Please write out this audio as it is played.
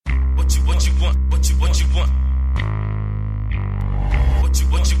want, what you want. What you want, what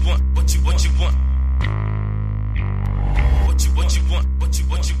you want.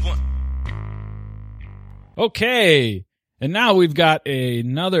 What you want. Okay. And now we've got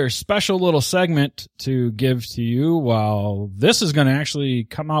another special little segment to give to you while this is going to actually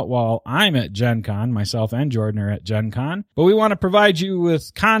come out while I'm at Gen Con. Myself and Jordan are at Gen Con. But we want to provide you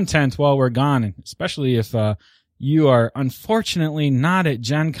with content while we're gone, especially if you are unfortunately not at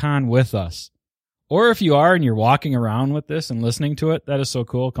Gen Con with us. Or if you are and you're walking around with this and listening to it, that is so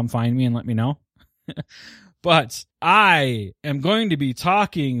cool. Come find me and let me know. But I am going to be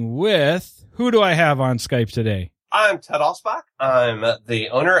talking with, who do I have on Skype today? I'm Ted Alsbach. I'm the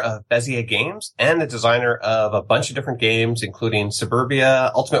owner of Bezier Games and the designer of a bunch of different games, including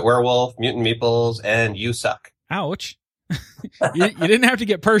Suburbia, Ultimate Werewolf, Mutant Meeples, and You Suck. Ouch. You didn't have to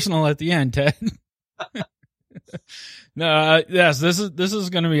get personal at the end, Ted. No, yes, this is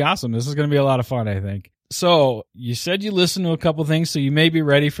going to be awesome. This is going to be a lot of fun, I think. So you said you listened to a couple things, so you may be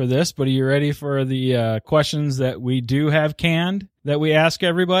ready for this, but are you ready for the questions that we do have canned that we ask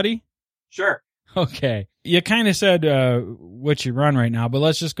everybody? Sure. Okay. You kind of said what you run right now, but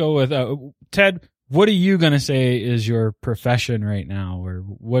let's just go with Ted. What are you going to say is your profession right now, or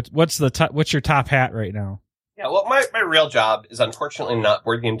what's your top hat right now? Yeah, well, my real job is unfortunately not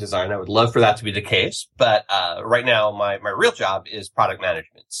board game design. I would love for that to be the case, but right now my real job is product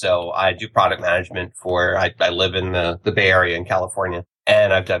management. So I do product management I live in the Bay Area in California,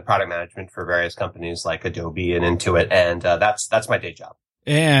 and I've done product management for various companies like Adobe and Intuit, and that's my day job.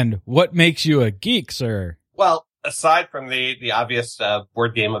 And what makes you a geek, sir? Well, aside from the obvious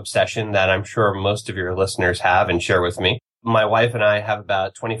board game obsession that I'm sure most of your listeners have and share with me, my wife and I have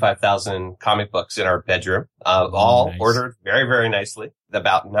about 25,000 comic books in our bedroom, all nice. Ordered very, very nicely.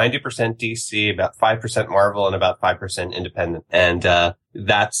 About 90% DC, about 5% Marvel, and about 5% independent. And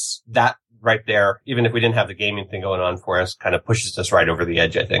that right there, even if we didn't have the gaming thing going on for us, kind of pushes us right over the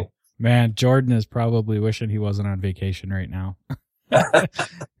edge, I think. Man, Jordan is probably wishing he wasn't on vacation right now.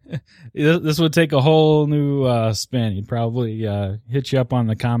 This would take a whole new spin. He'd probably hit you up on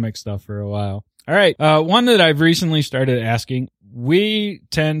the comic stuff for a while. All right. One that I've recently started asking, we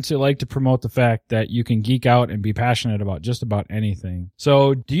tend to like to promote the fact that you can geek out and be passionate about just about anything.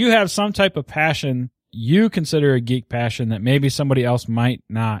 So do you have some type of passion you consider a geek passion that maybe somebody else might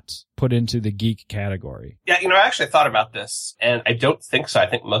not put into the geek category? Yeah, I actually thought about this, and I don't think so. I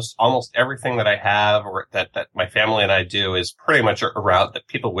think almost everything that I have or that my family and I do is pretty much around that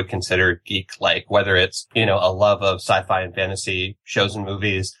people would consider geek-like, whether it's, a love of sci-fi and fantasy shows and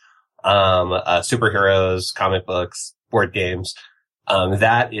movies, superheroes, comic books, board games.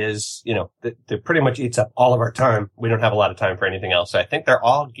 That is, that pretty much eats up all of our time. We don't have a lot of time for anything else. So I think they're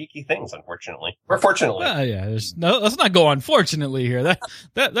all geeky things, unfortunately. Or fortunately. Yeah, let's not go unfortunately here.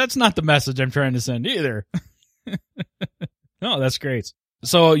 That's not the message I'm trying to send either. No, that's great.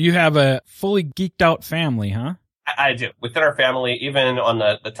 So you have a fully geeked out family, huh? I do. Within our family, even on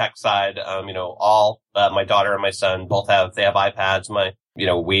the tech side, all my daughter and my son both have iPads.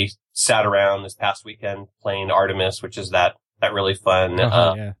 We sat around this past weekend playing Artemis, which is that really fun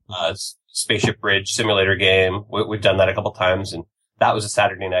Spaceship Bridge simulator game. We've done that a couple times, and that was a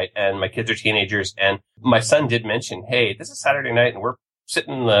Saturday night. And my kids are teenagers, and my son did mention, "Hey, this is Saturday night, and we're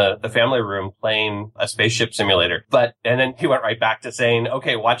sitting in the family room playing a spaceship simulator." And then he went right back to saying,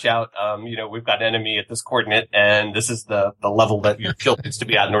 "Okay, watch out. We've got an enemy at this coordinate, and this is the level that your shield needs to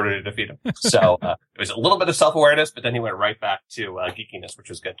be at in order to defeat him." So it was a little bit of self-awareness, but then he went right back to geekiness, which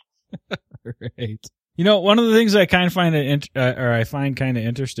was good. Right. One of the things I find kind of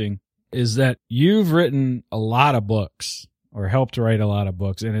interesting is that you've written a lot of books or helped write a lot of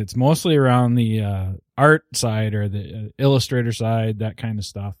books, and it's mostly around the art side or the illustrator side, that kind of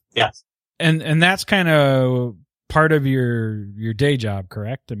stuff. Yes. And that's kind of part of your day job,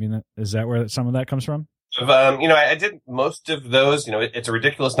 correct? I mean, is that where some of that comes from? I did most of those. It's a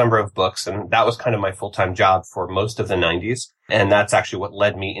ridiculous number of books, and that was kind of my full-time job for most of the 90s. And that's actually what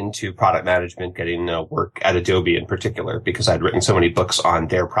led me into product management, getting work at Adobe in particular, because I'd written so many books on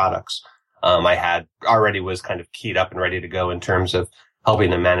their products. I was kind of keyed up and ready to go in terms of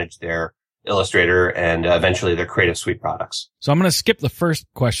helping them manage their Illustrator and eventually their Creative Suite products. So I'm going to skip the first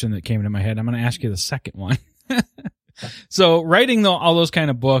question that came into my head. I'm going to ask you the second one. So writing all those kind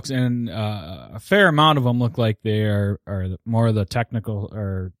of books, and a fair amount of them look like they are more of the technical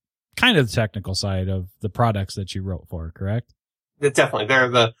or kind of the technical side of the products that you wrote for, correct? Definitely. They're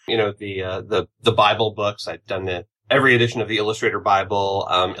the Bible books. I've done every edition of the Illustrator Bible,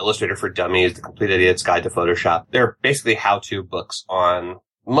 Illustrator for Dummies, The Complete Idiot's Guide to Photoshop. They're basically how-to books on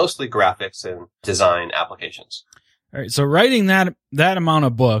mostly graphics and design applications. All right. So writing that amount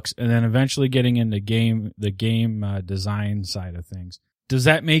of books and then eventually getting into the game design side of things, does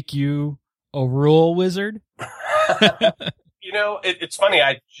that make you a rule wizard? It's funny.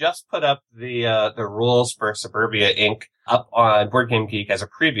 I just put up the rules for Suburbia Inc. up on Board Game Geek as a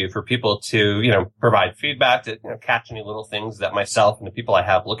preview for people to, provide feedback, to catch any little things that myself and the people I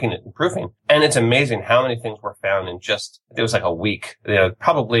have looking at improving. And it's amazing how many things were found in it was like a week.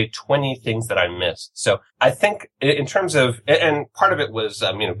 Probably 20 things that I missed. So I think in terms of, and part of it was,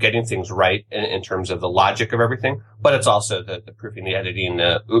 getting things right in terms of the logic of everything, but it's also the proofing, the editing.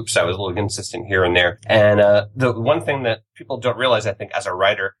 I was a little inconsistent here and there. And the one thing that people don't realize, I think, as a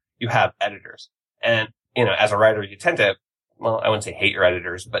writer, you have editors. And, as a writer, you tend to, I wouldn't say hate your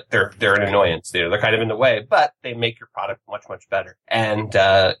editors, but they're an annoyance. They're kind of in the way, but they make your product much, much better. And,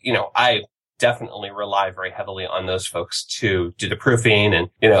 I definitely rely very heavily on those folks to do the proofing. And,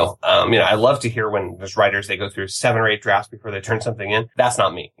 I love to hear when there's writers, they go through 7 or 8 drafts before they turn something in. That's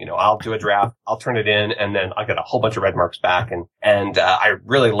not me. I'll do a draft, I'll turn it in, and then I'll get a whole bunch of red marks back. And I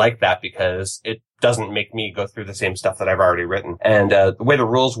really like that because it doesn't make me go through the same stuff that I've already written. And the way the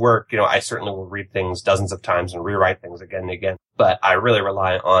rules work, I certainly will read things dozens of times and rewrite things again and again. But I really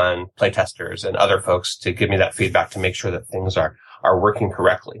rely on playtesters and other folks to give me that feedback to make sure that things are working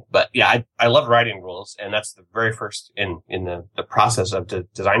correctly. But yeah, I love writing rules, and that's the very first in the process of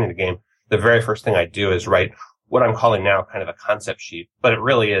designing the game. The very first thing I do is write what I'm calling now kind of a concept sheet, but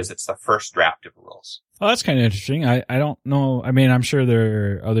it's the first draft of rules. Oh, that's kind of interesting. I don't know. I mean, I'm sure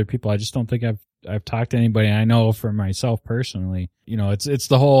there are other people. I just don't think I've talked to anybody. I know for myself personally, it's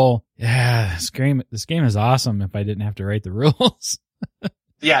the whole, this game is awesome if I didn't have to write the rules.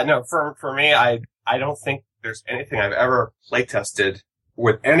 Yeah, no, for me, I don't think there's anything I've ever play tested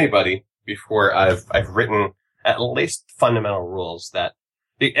with anybody before I've written at least fundamental rules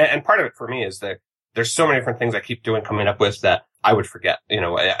and part of it for me is that there's so many different things I keep coming up with that I would forget.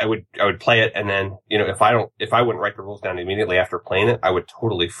 I would play it, and then, if I wouldn't write the rules down immediately after playing it, I would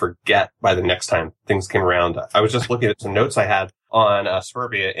totally forget by the next time things came around. I was just looking at some notes I had on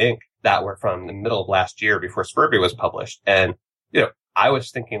Suburbia Inc. that were from the middle of last year before Suburbia was published. And, I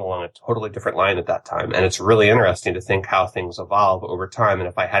was thinking along a totally different line at that time. And it's really interesting to think how things evolve over time. And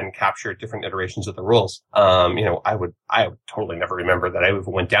if I hadn't captured different iterations of the rules, I would totally never remember that I even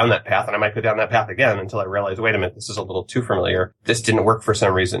went down that path, and I might go down that path again until I realized, wait a minute, this is a little too familiar. This didn't work for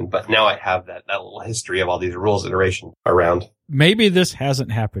some reason, but now I have that little history of all these rules iteration around. Maybe this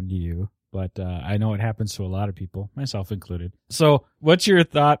hasn't happened to you, but I know it happens to a lot of people, myself included. So what's your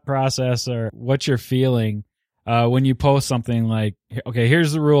thought process, or what's your feeling when you post something like, okay,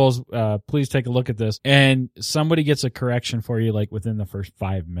 here's the rules, please take a look at this, and somebody gets a correction for you like within the first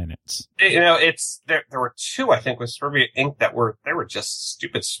 5 minutes? There were 2, I think, with Suburbia Inc. they were just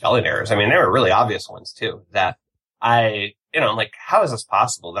stupid spelling errors. I mean, they were really obvious ones too, that I'm like, how is this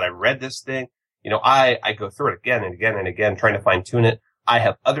possible that I read this thing? I go through it again and again and again, trying to fine tune it. I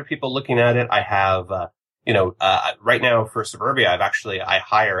have other people looking at it. I have, right now for Suburbia, I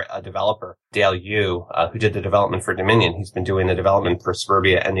hire a developer, Dale Yu, who did the development for Dominion. He's been doing the development for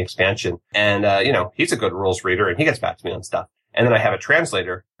Suburbia and the expansion. And, he's a good rules reader, and he gets back to me on stuff. And then I have a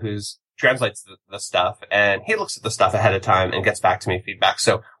translator who's translates the stuff, and he looks at the stuff ahead of time and gets back to me feedback.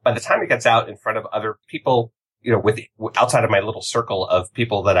 So by the time it gets out in front of other people, with outside of my little circle of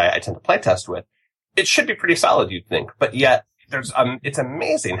people that I tend to play test with, it should be pretty solid, you'd think. But yet it's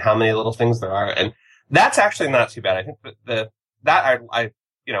amazing how many little things there are. And that's actually not too bad. I think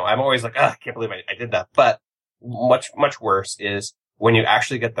I'm always like, I can't believe I did that. But much, much worse is when you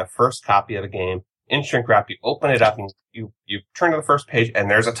actually get the first copy of a game in shrink wrap, you open it up and you turn to the first page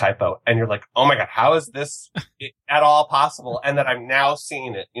and there's a typo, and you're like, oh my God, how is this at all possible? And that I'm now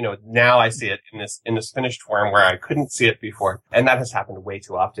seeing it, now I see it in this finished form where I couldn't see it before. And that has happened way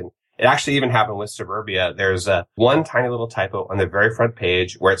too often. It actually even happened with Suburbia. There's one tiny little typo on the very front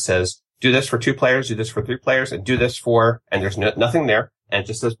page where it says, do this for 2 players, do this for 3 players, and do this for, and there's nothing there, and it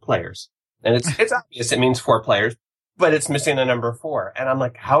just says players. And it's obvious it means 4 players, but it's missing a number 4. And I'm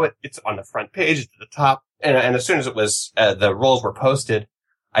like, it's on the front page at the top. And as soon as it was, the rules were posted,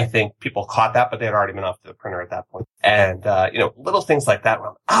 I think people caught that, but they had already been off to the printer at that point. And, little things like that where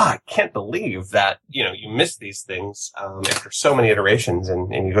I'm, I can't believe that, you miss these things, after so many iterations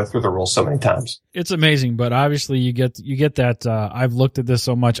and you go through the rules so many times. It's amazing, but obviously you get that, I've looked at this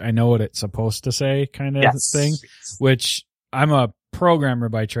so much, I know what it's supposed to say kind of thing, which I'm a programmer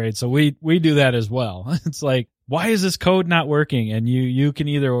by trade. So we do that as well. It's like, why is this code not working? And you can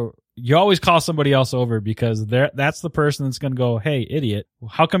you always call somebody else over because that's the person that's going to go, hey, idiot,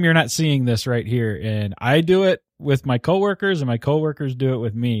 how come you're not seeing this right here? And I do it with my coworkers and my coworkers do it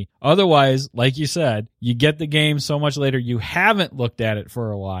with me. Otherwise, like you said, you get the game so much later, you haven't looked at it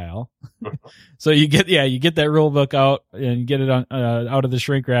for a while. So you get that rule book out and get it on, out of the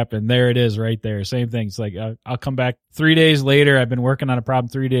shrink wrap, and there it is right there. Same thing. It's like, I'll come back 3 days later. I've been working on a problem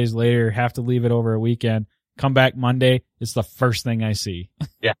 3 days later, have to leave it over a weekend. Come back Monday, it's the first thing I see.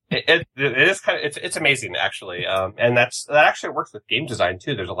 Yeah, it is kind of, it's amazing actually. And that actually works with game design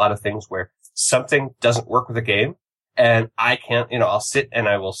too. There's a lot of things where something doesn't work with a game and I can't, I'll sit and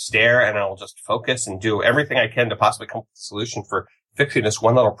I will stare and I will just focus and do everything I can to possibly come up with a solution for fixing this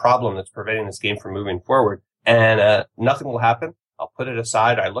one little problem that's preventing this game from moving forward. And, nothing will happen. I'll put it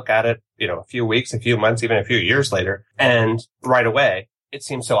aside. I look at it, a few weeks, a few months, even a few years later, and right away, it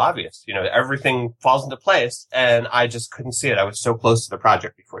seems so obvious. Everything falls into place, and I just couldn't see it. I was so close to the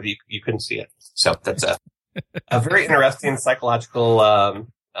project before that you couldn't see it. So that's a very interesting psychological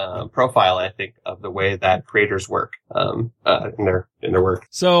profile, I think, of the way that creators work in their work.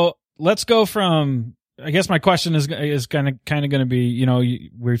 So let's go from. I guess my question is kind of going to be,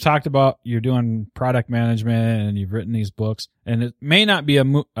 we've talked about you're doing product management and you've written these books, and it may not be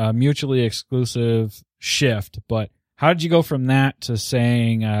a mutually exclusive shift, but how did you go from that to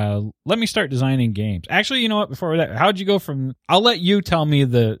saying, let me start designing games? Actually, you know what? Before that, how'd you go from, I'll let you tell me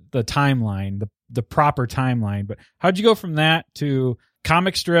the timeline, the proper timeline, but how'd you go from that to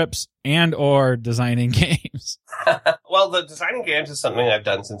comic strips and or designing games? Well, the designing games is something I've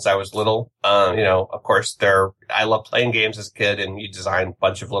done since I was little. Of course, I love playing games as a kid, and you design a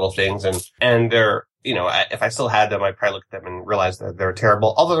bunch of little things, and they're, if I still had them, I'd probably look at them and realize that they're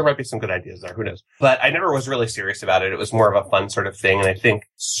terrible, although there might be some good ideas there, who knows. But I never was really serious about it. It was more of a fun sort of thing, and I think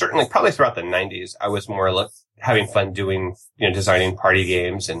certainly probably throughout the 90s, I was more having fun doing, designing party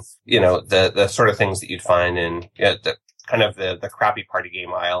games and, the sort of things that you'd find in the crappy party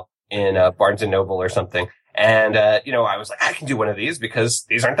game aisle in Barnes & Noble or something. And, I was like, I can do one of these because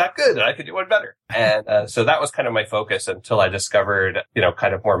these aren't that good and I could do one better. And, so that was kind of my focus until I discovered,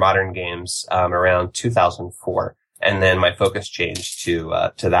 kind of more modern games, around 2004. And then my focus changed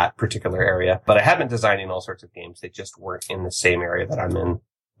to that particular area. But I had been designing all sorts of games. They just weren't in the same area that I'm in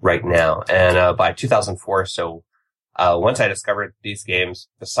right now. And, by 2004, once I discovered these games,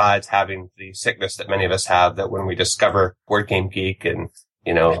 besides having the sickness that many of us have, that when we discover Board Game Geek and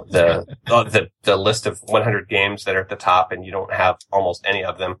the list of 100 games that are at the top and you don't have almost any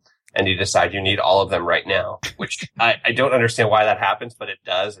of them and you decide you need all of them right now, which I don't understand why that happens, but it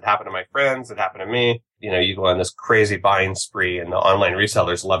does. It happened to my friends. It happened to me. You go on this crazy buying spree and the online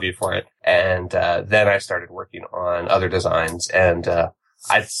resellers love you for it. And, then I started working on other designs and,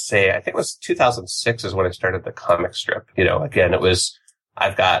 I think it was 2006 is when I started the comic strip. Again,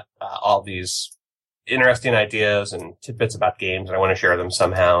 I've got all these interesting ideas and tidbits about games and I want to share them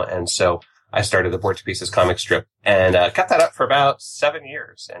somehow. And so I started the Board to Pieces comic strip and, kept that up for about 7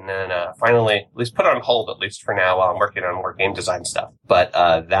 years. And then, finally, at least put it on hold, at least for now, while I'm working on more game design stuff. But,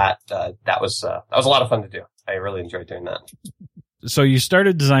 that was a lot of fun to do. I really enjoyed doing that. So you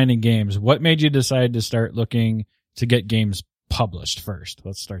started designing games. What made you decide to start looking to get games published first?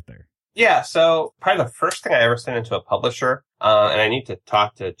 Let's start there. Yeah, so probably the first thing I ever sent into a publisher, and I need to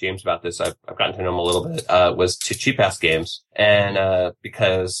talk to James about this, I've gotten to know him a little bit, was to Cheap Ass Games. And,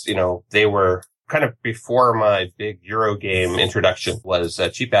 because, they were kind of before my big Euro game introduction was,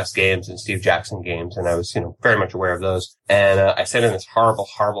 Cheap Ass Games and Steve Jackson Games. And I was, very much aware of those. And, I sent in this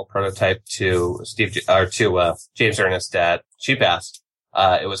horrible prototype to James Ernest at Cheap Ass.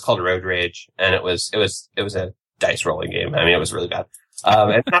 It was called Road Rage and it was a dice rolling game. I mean, it was really bad.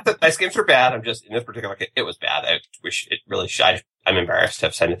 And not that dice games were bad. I'm just, in this particular case, it was bad. I wish it really should. I'm embarrassed to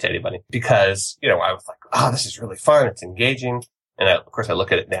have sent it to anybody because, I was like, oh, this is really fun. It's engaging. And of course I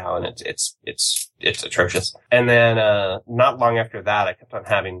look at it now and it's atrocious. And then, not long after that, I kept on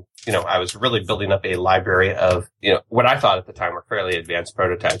having, I was really building up a library of, what I thought at the time were fairly advanced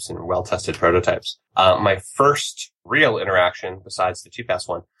prototypes and well-tested prototypes. My first real interaction besides the Cheap Ass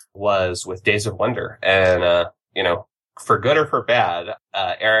one was with Days of Wonder. And, for good or for bad,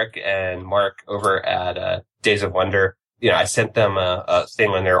 Eric and Mark over at, Days of Wonder, I sent them a thing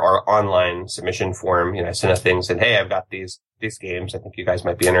on their online submission form. I sent a thing saying, hey, I've got these games I think you guys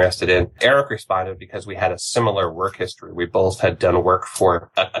might be interested in. Eric responded because we had a similar work history. We both had done work for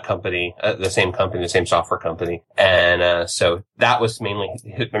a company, the same software company. And, so that was mainly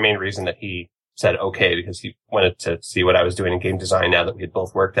the main reason that he said okay, because he wanted to see what I was doing in game design now that we had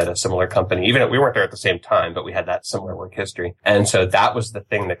both worked at a similar company. Even if we weren't there at the same time, but we had that similar work history. And so that was the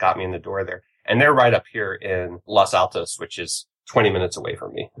thing that got me in the door there. And they're right up here in Los Altos, which is 20 minutes away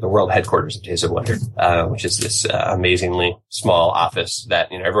from me, the world headquarters of Days of Wonder, which is this amazingly small office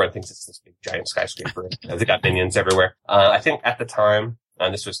that, everyone thinks it's this big giant skyscraper. They got minions everywhere. I think at the time,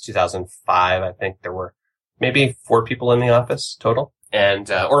 this was 2005, I think there were maybe 4 people in the office total.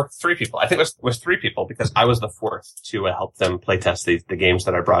 And, or 3 people. I think it was 3 people because I was the 4th to help them play test the games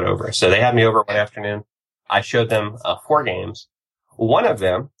that I brought over. So they had me over one afternoon. I showed them 4 games. One of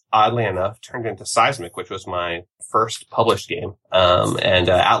them, oddly enough, turned into Seismic, which was my first published game. And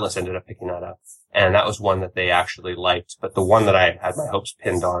Atlas ended up picking that up. And that was one that they actually liked. But the one that I had my hopes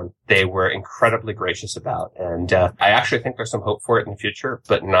pinned on, they were incredibly gracious about. And I actually think there's some hope for it in the future,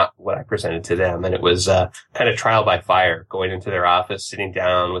 but not what I presented to them. And it was kind of trial by fire, going into their office, sitting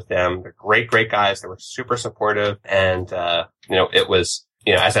down with them. They're great, great guys. They were super supportive. And, it was,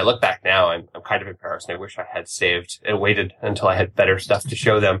 as I look back now, I'm kind of embarrassed. I wish I had saved and waited until I had better stuff to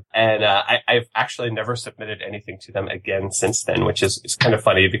show them. And I've actually never submitted anything to them again since then, which is kind of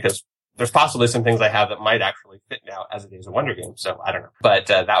funny because there's possibly some things I have that might actually fit now as a Days of Wonder game. So I don't know. But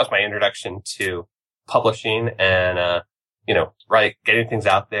that was my introduction to publishing and, getting things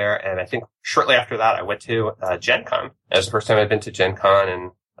out there. And I think shortly after that, I went to Gen Con. That was the first time I'd been to Gen Con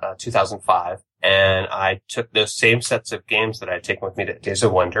in 2005. And I took those same sets of games that I had taken with me to Days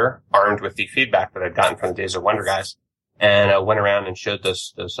of Wonder, armed with the feedback that I'd gotten from the Days of Wonder guys, and I went around and showed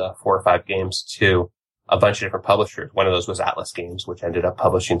those 4 or 5 games to a bunch of different publishers. One of those was Atlas Games, which ended up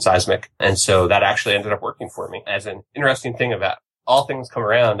publishing Seismic. And so that actually ended up working for me. As an interesting thing about all things come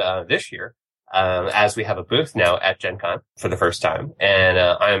around this year, as we have a booth now at Gen Con for the first time. And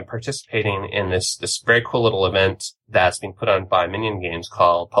I'm participating in this very cool little event that's being put on by Minion Games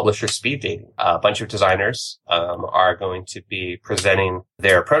called Publisher Speed Dating. A bunch of designers are going to be presenting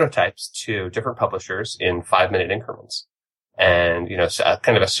their prototypes to different publishers in 5-minute increments. And,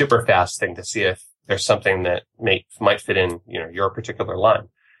 kind of a super fast thing to see if there's something that might fit in, your particular line.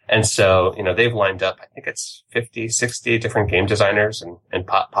 And so, they've lined up, I think it's 50, 60 different game designers and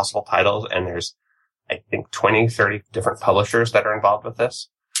possible titles. And there's, I think 20, 30 different publishers that are involved with this.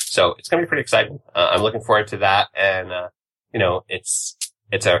 So it's going to be pretty exciting. I'm looking forward to that. And, it's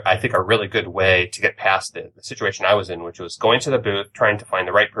I think a really good way to get past the situation I was in, which was going to the booth, trying to find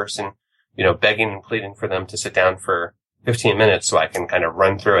the right person, begging and pleading for them to sit down for 15 minutes so I can kind of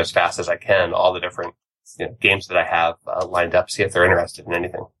run through as fast as I can all the different games that I have lined up, see if they're interested in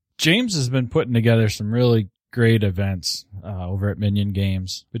anything. James has been putting together some really great events over at Minion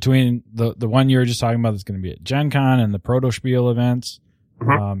Games. Between the one you were just talking about that's going to be at Gen Con and the Protospiel events,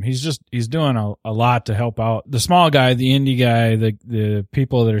 mm-hmm. He's doing a lot to help out the small guy, the indie guy, the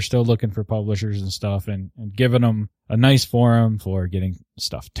people that are still looking for publishers and stuff, and giving them a nice forum for getting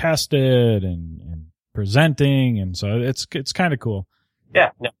stuff tested and presenting, and so it's kind of cool.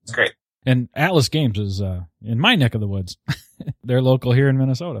 Yeah, no, it's great. And Atlas Games is in my neck of the woods. They're local here in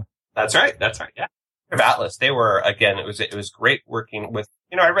Minnesota. That's right. Yeah. Of Atlas, they were, again, it was great working with.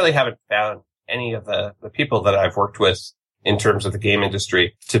 I really haven't found any of the people that I've worked with in terms of the game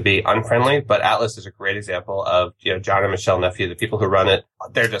industry to be unfriendly, but Atlas is a great example of John and Michelle Nephew, the people who run it.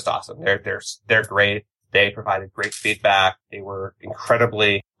 They're just awesome. They're great. They provided great feedback. They were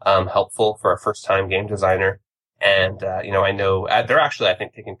incredibly helpful for a first-time game designer. And, I know they're actually, I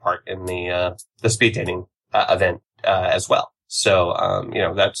think, taking part in the speed dating event as well. So,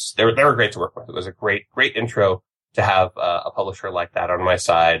 they were great to work with. It was a great intro to have a publisher like that on my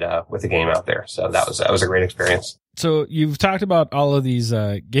side with a game out there. So that was a great experience. So you've talked about all of these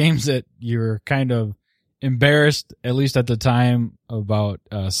games that you're kind of embarrassed, at least at the time, about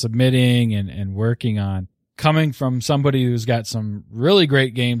submitting and working on. Coming from somebody who's got some really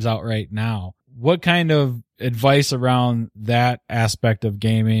great games out right now, what kind of advice around that aspect of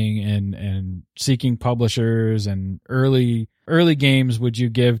gaming and seeking publishers and early games would you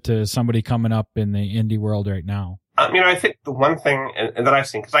give to somebody coming up in the indie world right now? I think the one thing and that I've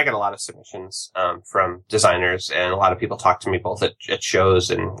seen, because I get a lot of submissions from designers, and a lot of people talk to me both at shows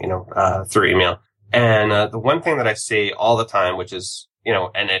and through email. And the one thing that I see all the time, which is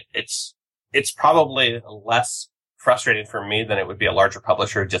and it's probably less frustrating for me than it would be a larger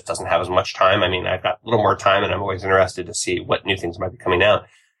publisher who just doesn't have as much time. I mean, I've got a little more time, and I'm always interested to see what new things might be coming out.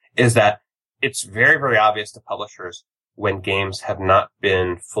 Is that it's very, very obvious to publishers when games have not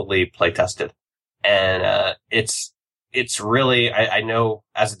been fully play tested. And, it's really, I know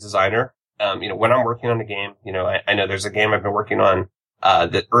as a designer, when I'm working on a game, I know there's a game I've been working on,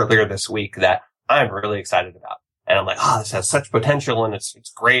 that earlier this week that I'm really excited about. And I'm like, oh, this has such potential and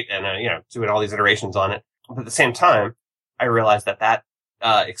it's great. And, doing all these iterations on it. But at the same time, I realize that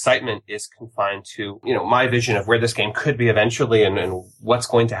excitement is confined to, my vision of where this game could be eventually and what's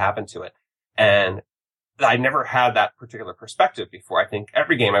going to happen to it. And I never had that particular perspective before. I think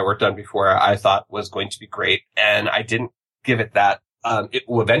every game I worked on before I thought was going to be great, and I didn't give it that, it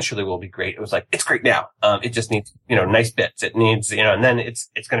will eventually will be great. It was like, it's great now. It just needs, nice bits. It needs, and then it's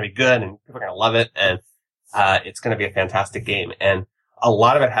going to be good and people are going to love it. And, it's going to be a fantastic game. And a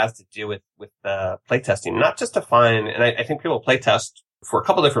lot of it has to do with playtesting, not just to find, and I think people playtest for a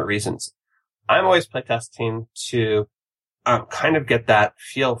couple different reasons. I'm always playtesting to, kind of get that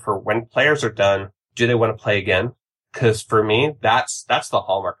feel for when players are done, do they want to play again? Cause for me, that's the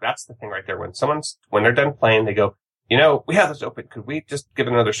hallmark. That's the thing right there. When they're done playing, they go, we have this open. Could we just give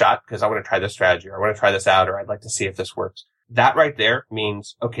it another shot? Cause I want to try this strategy, or I want to try this out, or I'd like to see if this works. That right there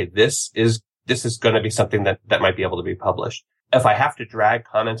means, okay, this is going to be something that might be able to be published. If I have to drag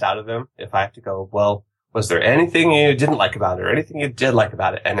comments out of them, if I have to go, well, was there anything you didn't like about it or anything you did like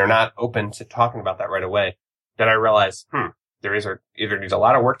about it? And they're not open to talking about that right away. Then I realize, there is either needs a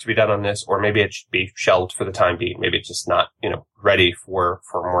lot of work to be done on this, or maybe it should be shelved for the time being. Maybe it's just not, ready for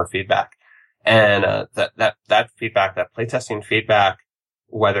more feedback. And, that feedback, that playtesting feedback,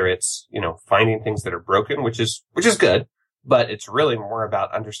 whether it's, finding things that are broken, which is good, but it's really more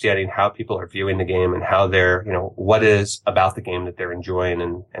about understanding how people are viewing the game and how they're, what is about the game that they're enjoying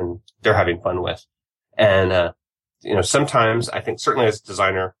and they're having fun with. And, sometimes I think certainly as a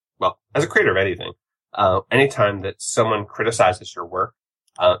designer, well, as a creator of anything, anytime that someone criticizes your work,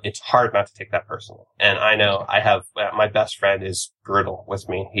 it's hard not to take that personally. And I know I have, my best friend is brutal with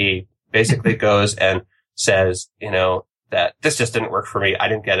me. He basically goes and says, that this just didn't work for me. I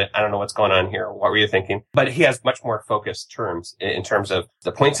didn't get it. I don't know what's going on here. What were you thinking? But he has much more focused terms in terms of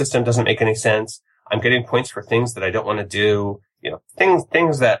the point system doesn't make any sense. I'm getting points for things that I don't want to do,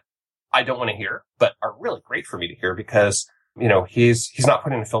 things that I don't want to hear, but are really great for me to hear because, he's not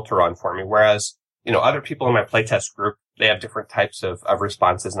putting a filter on for me. Whereas, other people in my playtest group, they have different types of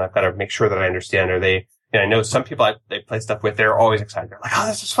responses, and I've got to make sure that I understand. I know some people they play stuff with, they're always excited. They're like, oh,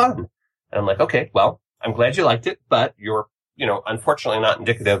 this is fun. And I'm like, okay, well, I'm glad you liked it, but you're, unfortunately not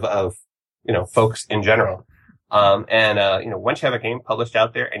indicative of, folks in general. Once you have a game published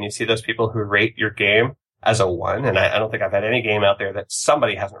out there and you see those people who rate your game as a 1, and I don't think I've had any game out there that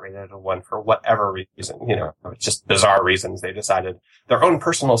somebody hasn't rated it a 1 for whatever reason, it's just bizarre reasons. They decided their own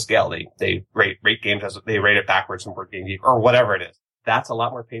personal scale. They rate games as they rate it backwards from Board Game Geek or whatever it is. That's a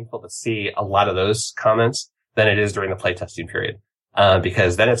lot more painful to see a lot of those comments than it is during the playtesting period.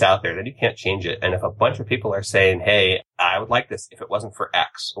 Because then it's out there, then you can't change it. And if a bunch of people are saying, hey, I would like this if it wasn't for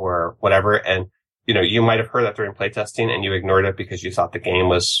X or whatever, and, you might have heard that during playtesting and you ignored it because you thought the game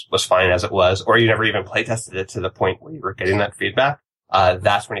was fine as it was, or you never even playtested it to the point where you were getting that feedback,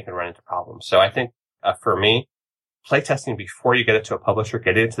 that's when you can run into problems. So I think, for me, playtesting before you get it to a publisher,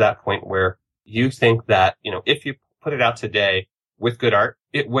 getting it to that point where you think that, if you put it out today with good art,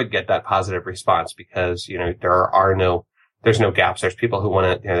 it would get that positive response because, there's no gaps. There's people who want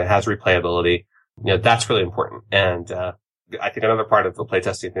it, it has replayability. That's really important. And, I think another part of the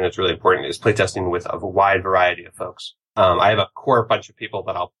playtesting thing that's really important is playtesting with a wide variety of folks. I have a core bunch of people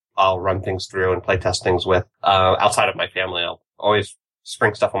that I'll run things through and playtest things with. Outside of my family, I'll always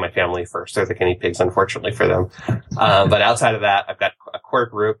spring stuff on my family first. They're the guinea pigs, unfortunately for them. But outside of that, I've got a core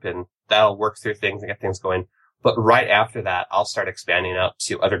group and that'll work through things and get things going. But right after that, I'll start expanding out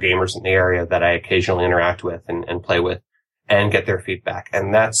to other gamers in the area that I occasionally interact with and play with, and get their feedback.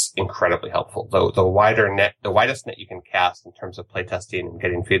 And that's incredibly helpful. The widest net you can cast in terms of playtesting and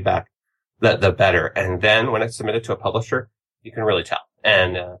getting feedback, the better. And then when it's submitted to a publisher, you can really tell.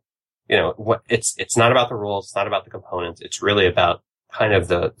 And, it's not about the rules. It's not about the components. It's really about kind of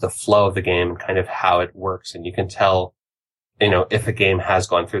the flow of the game and kind of how it works. And you can tell, if a game has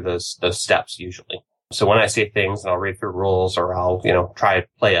gone through those steps usually. So when I see things and I'll read through rules or I'll, try to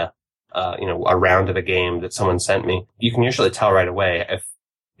play a round of a game that someone sent me, you can usually tell right away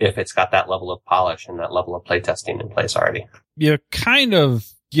if it's got that level of polish and that level of playtesting in place already. You're kind of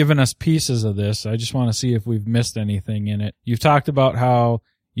given us pieces of this. I just want to see if we've missed anything in it. You've talked about how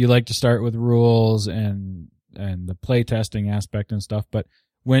you like to start with rules and the playtesting aspect and stuff, but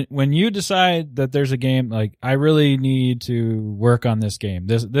when you decide that there's a game, like, I really need to work on this game,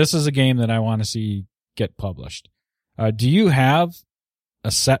 this is a game that I want to see get published. Do you have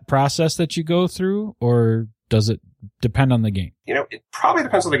a set process that you go through, or does it depend on the game? It probably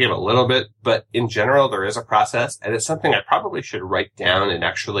depends on the game a little bit, but in general, there is a process, and it's something I probably should write down and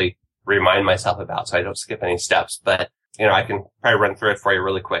actually remind myself about so I don't skip any steps. But, I can probably run through it for you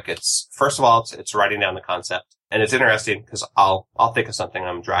really quick. First of all, it's writing down the concept. And it's interesting because I'll think of something.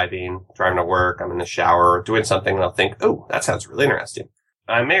 I'm driving to work, I'm in the shower, doing something, and I'll think, oh, that sounds really interesting.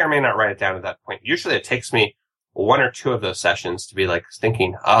 I may or may not write it down at that point. Usually it takes me one or two of those sessions to be like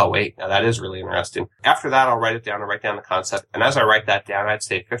thinking, oh, wait, now that is really interesting. After that, I'll write it down and write down the concept. And as I write that down, I'd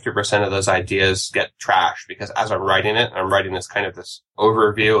say 50% of those ideas get trashed because as I'm writing it, I'm writing this kind of this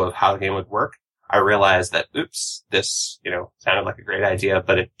overview of how the game would work. I realize that, oops, this, sounded like a great idea,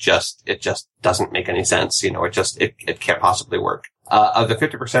 but it just doesn't make any sense. It can't possibly work. Of the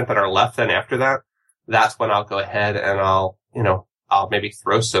 50% that are left then after that, that's when I'll go ahead and I'll maybe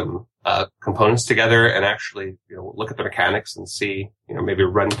throw some components together and actually, look at the mechanics and see, maybe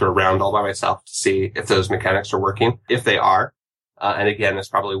run through a round all by myself to see if those mechanics are working. If they are, and again, this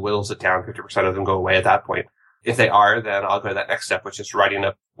probably whittles it down. 50% of them go away at that point. If they are, then I'll go to that next step, which is writing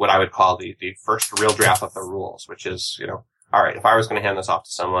up what I would call the first real draft of the rules, which is, all right, if I was going to hand this off to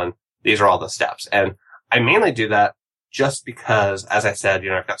someone, these are all the steps. And I mainly do that just because, as I said,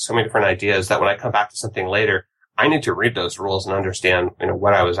 I've got so many different ideas that when I come back to something later, I need to read those rules and understand,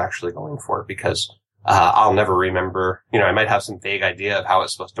 what I was actually going for because, I'll never remember, I might have some vague idea of how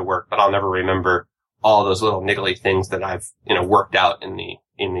it's supposed to work, but I'll never remember all those little niggly things that I've, worked out in the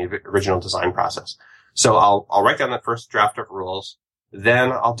original design process. So I'll write down the first draft of rules.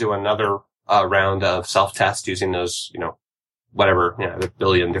 Then I'll do another, round of self-test using those, whatever, a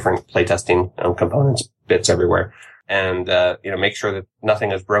billion different playtesting components, bits everywhere. And, make sure that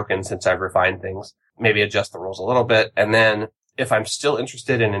nothing is broken since I've refined things. Maybe adjust the rules a little bit. And then if I'm still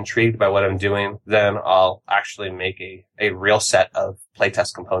interested and intrigued by what I'm doing, then I'll actually make a real set of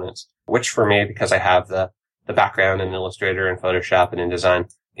playtest components, which for me, because I have the background in Illustrator and Photoshop and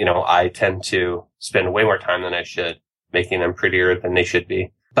InDesign, I tend to spend way more time than I should making them prettier than they should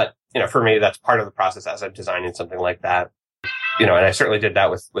be. But, for me, that's part of the process as I'm designing something like that. And I certainly did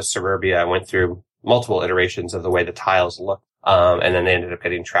that with Suburbia. I went through multiple iterations of the way the tiles looked. And then they ended up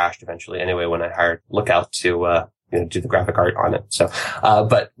getting trashed eventually anyway when I hired Lookout to, do the graphic art on it. So,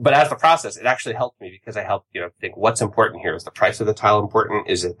 but as the process, it actually helped me because I helped, think what's important here. Is the price of the tile important?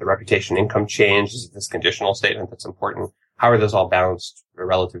 Is it the reputation income change? Is it this conditional statement that's important? How are those all balanced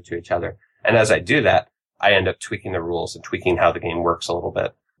relative to each other? And as I do that, I end up tweaking the rules and tweaking how the game works a little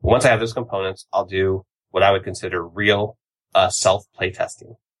bit. Once I have those components, I'll do what I would consider real, self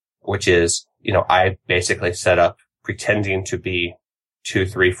playtesting, which is, I basically set up pretending to be 2,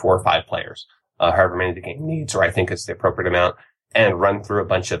 3, 4, 5 players, however many the game needs, or I think it's the appropriate amount, and run through a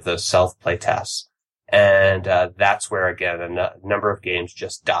bunch of those self-play tests. And that's where, again, a number of games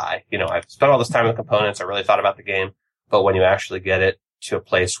just die. I've spent all this time with components. I really thought about the game. But when you actually get it to a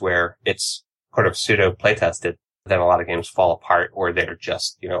place where it's sort of pseudo play-tested, then a lot of games fall apart or they're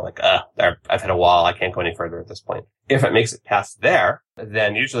just, I've hit a wall. I can't go any further at this point. If it makes it past there,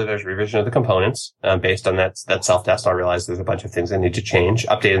 then usually there's revision of the components. Based on that self-test, I'll realize there's a bunch of things I need to change,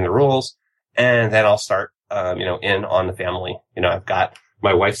 updating the rules, and then I'll start, in on the family. I've got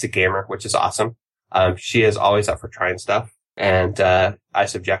my wife's a gamer, which is awesome. She is always up for trying stuff, and I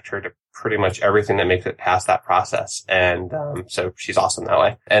subject her to pretty much everything that makes it past that process. And so she's awesome that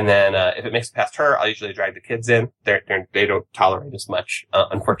way. And then if it makes it past her, I'll usually drag the kids in. They don't tolerate as much,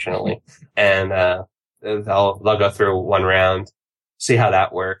 unfortunately. And they'll go through one round, see how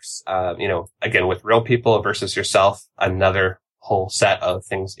that works. Again, with real people versus yourself, another whole set of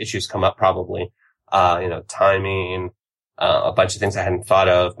issues come up probably. Timing, a bunch of things I hadn't thought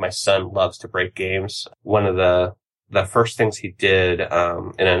of. My son loves to break games. One of the first things he did, in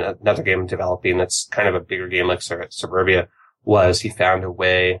another game I'm developing that's kind of a bigger game like Suburbia was he found a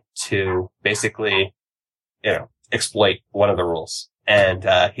way to basically, exploit one of the rules. And,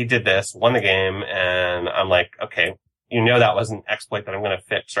 he did this, won the game, and I'm like, okay, that was an exploit that I'm going to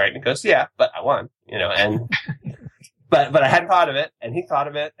fix, right? And he goes, yeah, but I won, and, but I hadn't thought of it, and he thought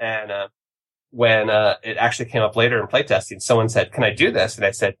of it, and, when it actually came up later in playtesting, someone said, can I do this? And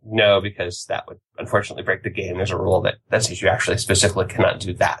I said, no, because that would unfortunately break the game. There's a rule that says you actually specifically cannot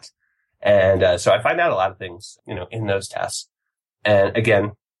do that. And so I find out a lot of things, in those tests. And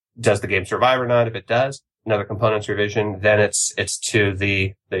again, does the game survive or not? If it does, another components revision, then it's to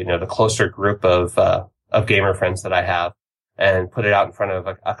the closer group of gamer friends that I have and put it out in front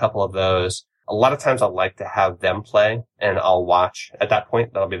of a couple of those. A lot of times I'll like to have them play and I'll watch at that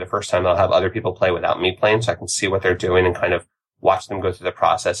point. That'll be the first time I'll have other people play without me playing so I can see what they're doing and kind of watch them go through the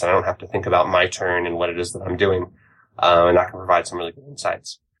process. And I don't have to think about my turn and what it is that I'm doing. And I can provide some really good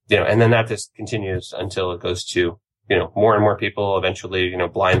insights, and then that just continues until it goes to, more and more people eventually,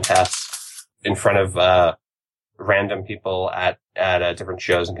 blind tests in front of, random people at different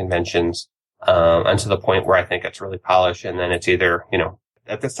shows and conventions, until the point where I think it's really polished. And then it's either,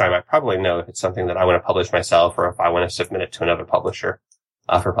 at this time, I probably know if it's something that I want to publish myself or if I want to submit it to another publisher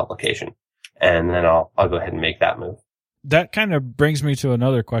for publication. And then I'll go ahead and make that move. That kind of brings me to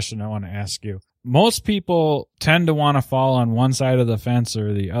another question I want to ask you. most people tend to want to fall on one side of the fence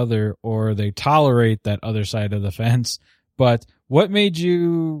or the other, or they tolerate that other side of the fence. But what made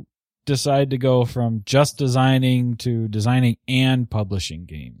you decide to go from just designing to designing and publishing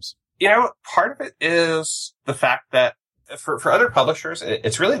games? Part of it is the fact that for other publishers,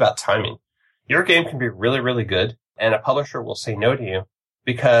 it's really about timing. Your game can be really, really good, and a publisher will say no to you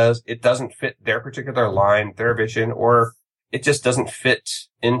because it doesn't fit their particular line, their vision, or it just doesn't fit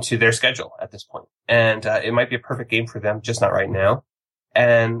into their schedule at this point. And it might be a perfect game for them, just not right now.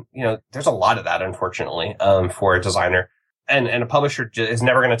 And, there's a lot of that, unfortunately, for a designer. And a publisher is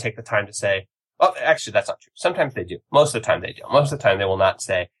never going to take the time to say, well, actually, that's not true. Sometimes they do. Most of the time they do. Most of the time they will not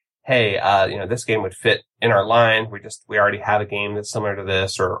say, hey, this game would fit in our line. We already have a game that's similar to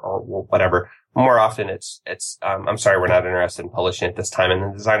this or whatever. More often it's, I'm sorry, we're not interested in publishing at this time. And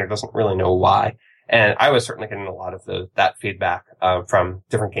the designer doesn't really know why. And I was certainly getting a lot of that feedback, from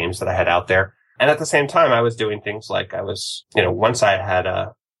different games that I had out there. And at the same time, I was doing things like once I had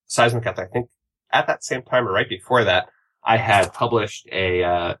Seismic out there, I think at that same time or right before that, I had published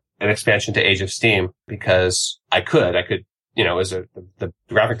an expansion to Age of Steam because I could, the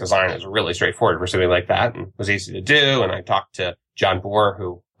graphic design is really straightforward for something like that and was easy to do. And I talked to John Bohr,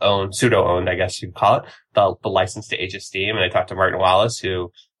 who pseudo-owned, I guess you'd call it, the license to Age of Steam. And I talked to Martin Wallace,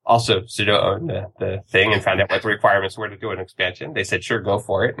 who also pseudo-owned the thing, and found out what the requirements were to do an expansion. They said, sure, go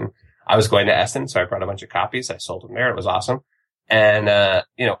for it. And I was going to Essen, so I brought a bunch of copies. I sold them there. It was awesome. And,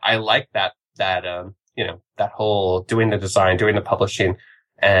 I like that whole doing the design, doing the publishing,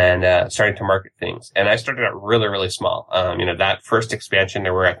 and starting to market things. And I started out really, really small. That first expansion,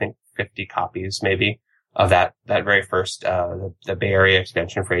 there were, I think, 50 copies maybe of that very first, the Bay Area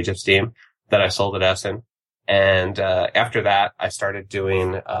expansion for Age of Steam that I sold at Essen. And after that, I started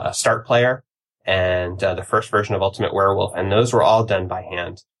doing Start Player and the first version of Ultimate Werewolf. And those were all done by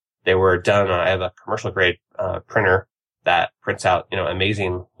hand. They were done I have a commercial grade printer that prints out,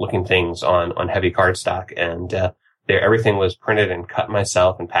 amazing looking things on heavy cardstock. And everything was printed and cut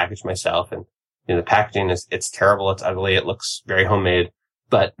myself and packaged myself. And the packaging it's terrible. It's ugly. It looks very homemade.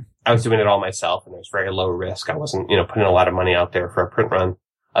 But I was doing it all myself, and it was very low risk. I wasn't, putting a lot of money out there for a print run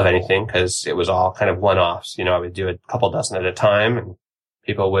of anything because it was all kind of one-offs. I would do a couple dozen at a time, and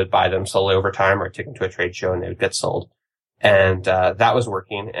people would buy them slowly over time or take them to a trade show and they would get sold. And that was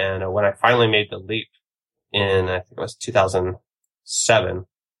working. And when I finally made the leap in, I think it was 2007,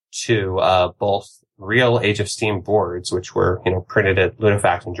 to both real Age of Steam boards, which were, printed at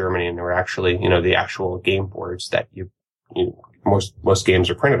Ludofact in Germany, and they were actually, the actual game boards that most games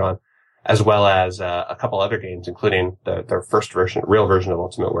are printed on, as well as a couple other games, including their first version, real version of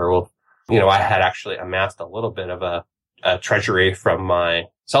Ultimate Werewolf. I had actually amassed a little bit of a treasury from my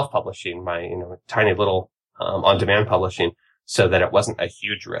self-publishing, my tiny little on-demand publishing, so that it wasn't a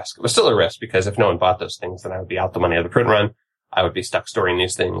huge risk. It was still a risk because if no one bought those things, then I would be out the money of the print run. I would be stuck storing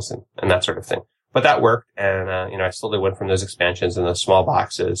these things and that sort of thing. But that worked, and I slowly went from those expansions in those small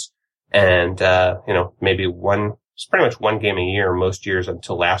boxes, and maybe it's pretty much one game a year most years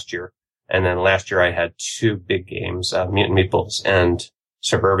until last year. And then last year I had two big games, Mutant Meatballs and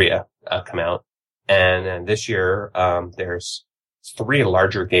Suburbia, come out. And then this year, there's 3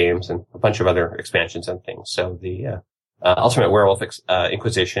 larger games and a bunch of other expansions and things. So the, Ultimate Werewolf,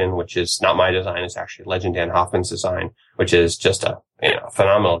 Inquisition, which is not my design, it's actually Legend Dan Hoffman's design, which is just a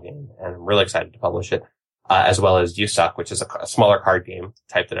phenomenal game. And I'm really excited to publish it. As well as You Suck, which is a smaller card game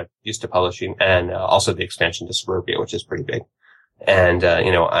type that I'm used to publishing, and also the expansion to Suburbia, which is pretty big. And,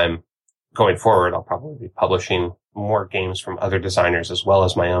 I'm going forward, I'll probably be publishing more games from other designers as well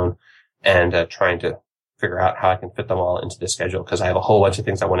as my own, and trying to figure out how I can fit them all into the schedule, because I have a whole bunch of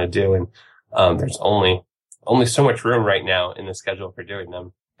things I want to do, and there's only so much room right now in the schedule for doing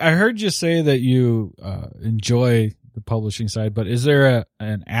them. I heard you say that you enjoy the publishing side, but is there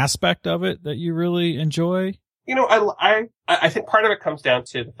an aspect of it that you really enjoy? I think part of it comes down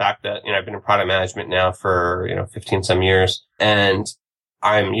to the fact that, I've been in product management now for, 15 some years, and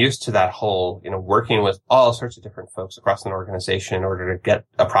I'm used to that whole, working with all sorts of different folks across an organization in order to get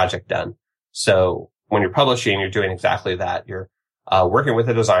a project done. So when you're publishing, you're doing exactly that. You're working with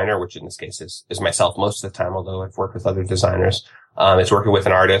a designer, which in this case is myself most of the time, although I've worked with other designers. It's working with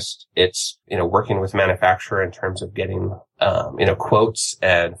an artist. It's, working with a manufacturer in terms of getting, quotes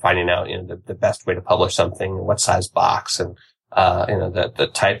and finding out, the best way to publish something, what size box, and,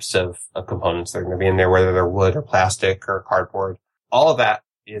 the types of components that are going to be in there, whether they're wood or plastic or cardboard. All of that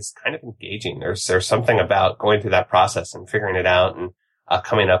is kind of engaging. There's something about going through that process and figuring it out and,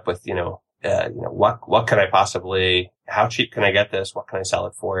 coming up with, what can I possibly, how cheap can I get this? What can I sell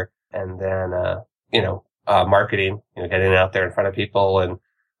it for? And then, marketing, getting it out there in front of people and,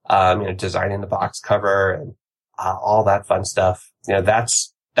 designing the box cover and all that fun stuff.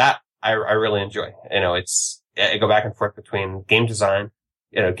 I really enjoy. I go back and forth between game design.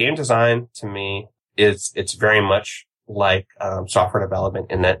 Game design to me it's very much like software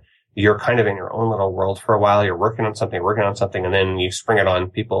development in that you're kind of in your own little world for a while. You're working on something, and then you spring it on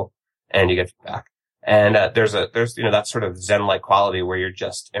people and you get feedback. And there's that sort of Zen-like quality where you're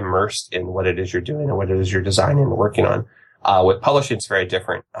just immersed in what it is you're doing and what it is you're designing and working on. With publishing, it's very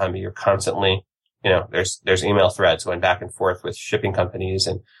different. You're constantly, there's email threads going back and forth with shipping companies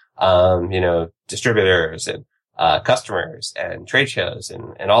and distributors and customers and trade shows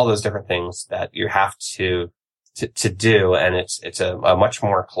and all those different things that you have to do. And it's a much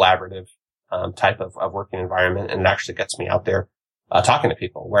more collaborative type of working environment, and it actually gets me out there talking to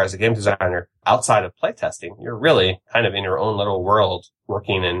people. Whereas a game designer, outside of playtesting, you're really kind of in your own little world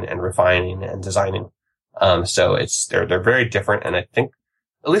working and refining and designing. So they're very different. And I think,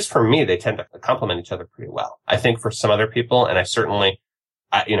 at least for me, they tend to complement each other pretty well. I think for some other people, and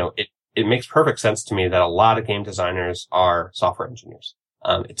it makes perfect sense to me that a lot of game designers are software engineers.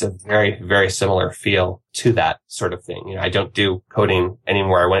 It's a very, very similar feel to that sort of thing. I don't do coding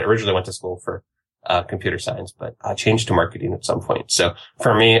anymore. I originally went to school for computer science, but I changed to marketing at some point. So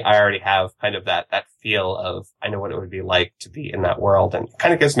for me, I already have kind of that feel of, I know what it would be like to be in that world, and it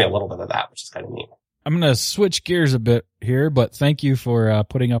kind of gives me a little bit of that, which is kind of neat. I'm going to switch gears a bit here, but thank you for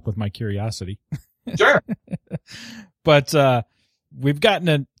putting up with my curiosity. Sure. But we've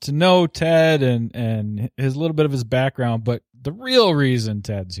gotten to know Ted and his little bit of his background, but the real reason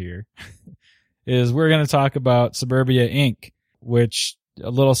Ted's here is we're going to talk about Suburbia Inc., which, a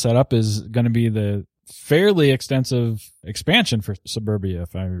little setup, is going to be the fairly extensive expansion for Suburbia,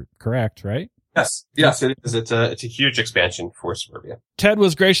 if I'm correct, right? Yes, it is. It's a huge expansion for Suburbia. Ted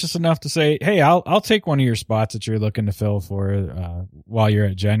was gracious enough to say, "Hey, I'll take one of your spots that you're looking to fill for while you're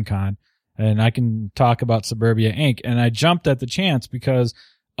at Gen Con, and I can talk about Suburbia Inc." And I jumped at the chance because,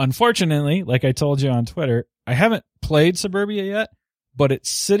 unfortunately, like I told you on Twitter, I haven't played Suburbia yet, but it's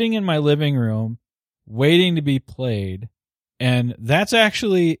sitting in my living room waiting to be played. And that's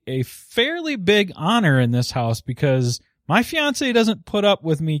actually a fairly big honor in this house because my fiance doesn't put up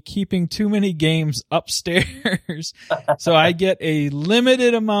with me keeping too many games upstairs. So I get a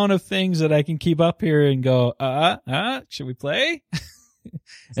limited amount of things that I can keep up here and go, should we play?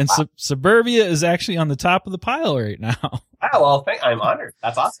 And Suburbia is actually on the top of the pile right now. Wow, well, I'm honored.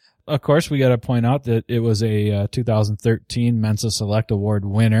 That's awesome. Of course, we got to point out that it was a 2013 Mensa Select Award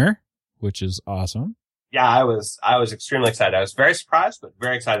winner, which is awesome. Yeah, I was extremely excited. I was very surprised, but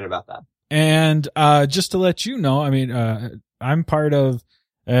very excited about that. And just to let you know, I'm part of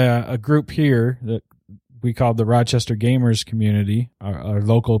a group here that we call the Rochester Gamers Community, our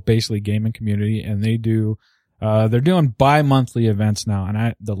local basically gaming community, and they're doing bi-monthly events now.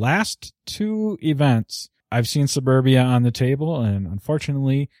 And the last two events, I've seen Suburbia on the table, and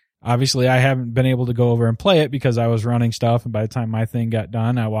unfortunately, obviously, I haven't been able to go over and play it because I was running stuff, and by the time my thing got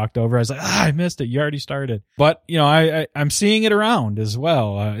done, I walked over. I was like, I missed it. You already started. But, I'm seeing it around as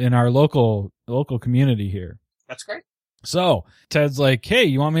well in our local community here. That's great. So Ted's like, hey,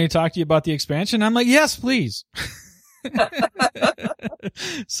 you want me to talk to you about the expansion? I'm like, yes, please.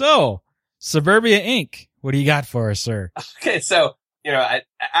 So, Suburbia Inc., what do you got for us, sir? Okay, so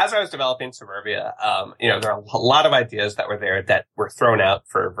as I was developing Suburbia, there are a lot of ideas that were there that were thrown out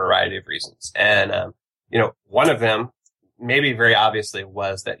for a variety of reasons. And, one of them, maybe very obviously,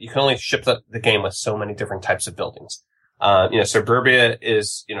 was that you can only ship the game with so many different types of buildings. Suburbia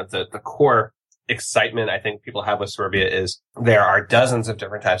is, the core excitement I think people have with Suburbia is there are dozens of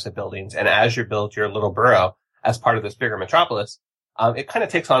different types of buildings. And as you build your little borough as part of this bigger metropolis, it kind of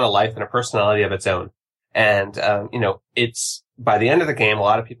takes on a life and a personality of its own. And, it's, by the end of the game, a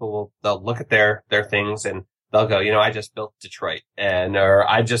lot of people they'll look at their things and they'll go, I just built Detroit or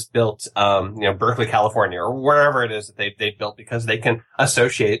I just built, Berkeley, California, or wherever it is that they built, because they can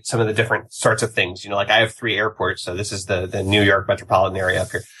associate some of the different sorts of things. Like I have 3 airports. So this is the New York metropolitan area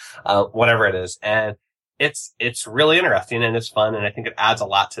up here, whatever it is. And it's really interesting and it's fun. And I think it adds a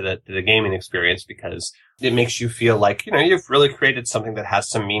lot to the gaming experience because it makes you feel like, you've really created something that has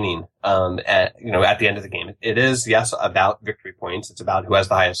some meaning, at the end of the game. It is, yes, about victory points. It's about who has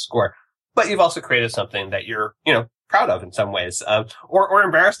the highest score, but you've also created something that you're, proud of in some ways, or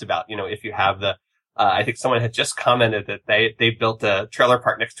embarrassed about, if you have I think someone had just commented that they built a trailer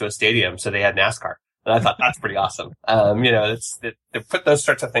park next to a stadium. So they had NASCAR. And I thought that's pretty awesome. They put those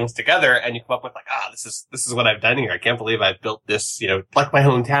sorts of things together and you come up with like, this is what I've done here. I can't believe I built this, like my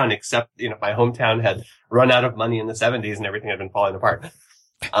hometown, except, my hometown had run out of money in the 70s and everything had been falling apart.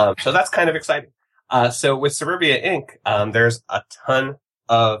 So that's kind of exciting. So with Suburbia Inc., there's a ton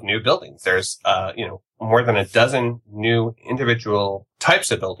of new buildings. There's, more than a dozen new individual types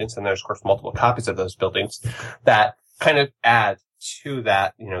of buildings. And there's, of course, multiple copies of those buildings that kind of add to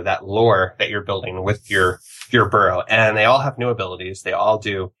that, that lore that you're building with your burrow. And they all have new abilities. They all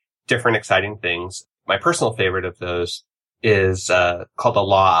do different exciting things. My personal favorite of those is, called the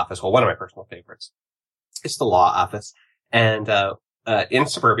Law Office. Well, one of my personal favorites. It's the Law Office. And, in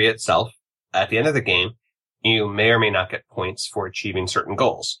Suburbia itself, at the end of the game, you may or may not get points for achieving certain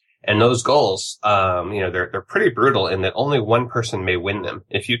goals. And those goals, they're pretty brutal in that only one person may win them.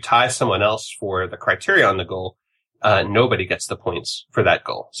 If you tie someone else for the criteria on the goal, nobody gets the points for that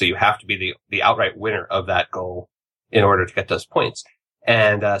goal. So you have to be the outright winner of that goal in order to get those points.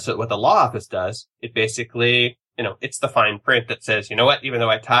 And, so what the Law Office does, it basically, it's the fine print that says, you know what, even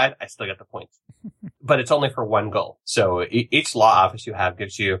though I tied, I still get the points. But it's only for one goal. So each Law Office you have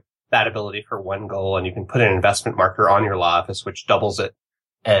gives you that ability for one goal, and you can put an investment marker on your Law Office, which doubles it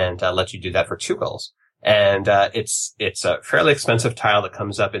and lets you do that for two goals. And it's a fairly expensive tile that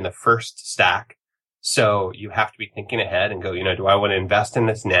comes up in the first stack. So you have to be thinking ahead and go, do I want to invest in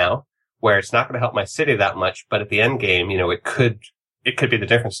this now, where it's not going to help my city that much, but at the end game, it could be the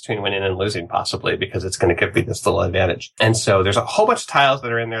difference between winning and losing, possibly, because it's going to give me this little advantage. And so there's a whole bunch of tiles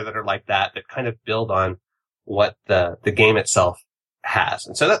that are in there that are like that kind of build on what the game itself has.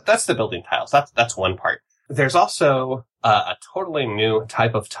 And so that's the building tiles. That's one part. There's also a totally new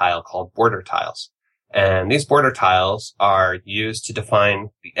type of tile called border tiles. And these border tiles are used to define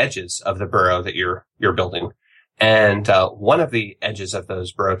the edges of the burrow that you're building. And one of the edges of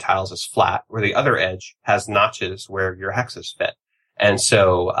those burrow tiles is flat, where the other edge has notches where your hexes fit. And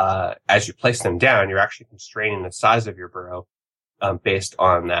so as you place them down, you're actually constraining the size of your burrow based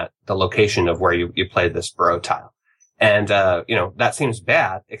on the location of where you played this burrow tile. And that seems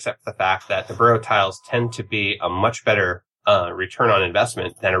bad, except for the fact that the burrow tiles tend to be a much better return on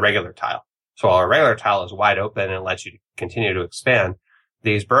investment than a regular tile. So while a regular tile is wide open and lets you continue to expand,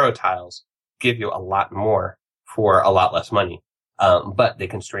 these burrow tiles give you a lot more for a lot less money, but they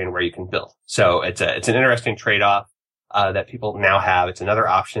constrain where you can build. So it's an interesting trade-off that people now have. It's another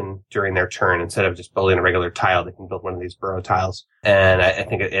option during their turn. Instead of just building a regular tile, they can build one of these burrow tiles. And I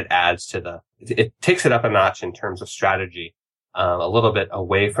think it adds to it takes it up a notch in terms of strategy, a little bit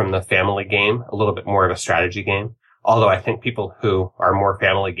away from the family game, a little bit more of a strategy game. Although I think people who are more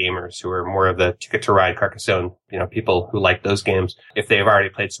family gamers, who are more of the Ticket to Ride, Carcassonne, people who like those games, if they've already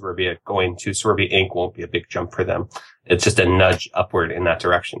played Suburbia, going to Suburbia Inc. won't be a big jump for them. It's just a nudge upward in that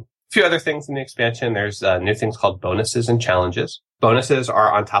direction. A few other things in the expansion. There's new things called bonuses and challenges. Bonuses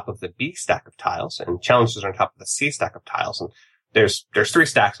are on top of the B stack of tiles, and challenges are on top of the C stack of tiles. And there's 3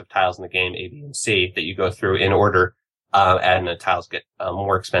 stacks of tiles in the game, A, B, and C, that you go through in order, and the tiles get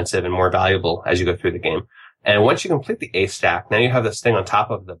more expensive and more valuable as you go through the game. And once you complete the A stack, now you have this thing on top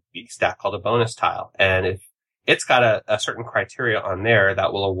of the B stack called a bonus tile. And if it's got a certain criteria on there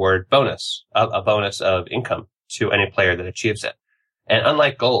that will award a bonus of income to any player that achieves it. And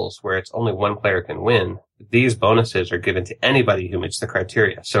unlike goals, where it's only one player can win, these bonuses are given to anybody who meets the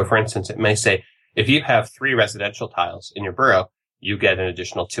criteria. So for instance, it may say, if you have 3 residential tiles in your burrow, you get an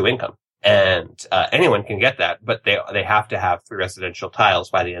additional 2 income. And anyone can get that, but they have to have 3 residential tiles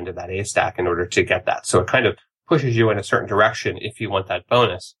by the end of that A stack in order to get that. So it kind of pushes you in a certain direction if you want that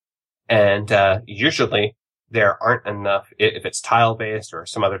bonus. And usually there aren't enough, if it's tile-based or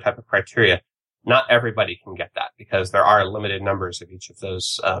some other type of criteria, not everybody can get that because there are limited numbers of each of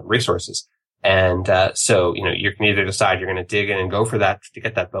those resources. And so you can either decide you're going to dig in and go for that to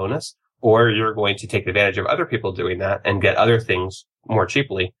get that bonus, or you're going to take advantage of other people doing that and get other things more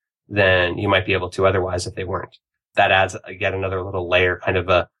cheaply than you might be able to otherwise if they weren't. That adds yet another little layer, kind of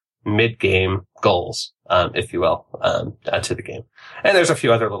a mid-game goals, if you will, to the game. And there's a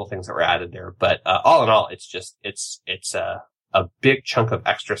few other little things that were added there, but all in all, it's a big chunk of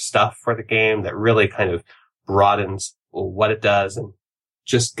extra stuff for the game that really kind of broadens what it does and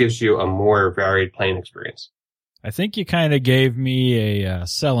just gives you a more varied playing experience. I think you kind of gave me a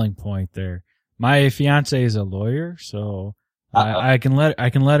selling point there. My fiance is a lawyer, so I can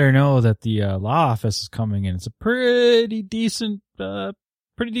let her know that the law office is coming in. It's a pretty decent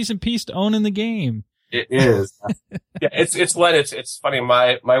piece to own in the game. It is. Yeah, it's funny.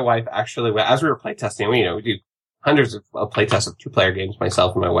 My wife actually, as we were playtesting, we do hundreds of playtests of 2-player games,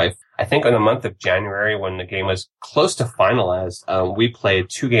 myself and my wife. I think in the month of January, when the game was close to finalized, we played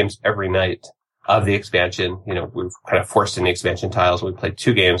 2 games every night of the expansion. We were kind of forced in the expansion tiles. We played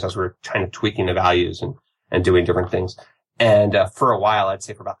 2 games as we were kind of tweaking the values and doing different things. And for a while, I'd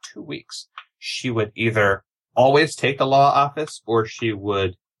say for about 2 weeks, she would either always take the law office or she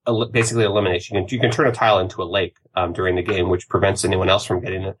would basically elimination. You can turn a tile into a lake during the game, which prevents anyone else from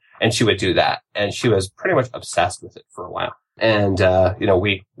getting it. And she would do that. And she was pretty much obsessed with it for a while. And,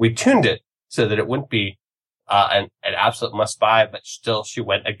 we tuned it so that it wouldn't be an absolute must buy, but still she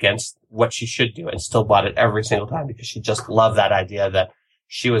went against what she should do and still bought it every single time because she just loved that idea that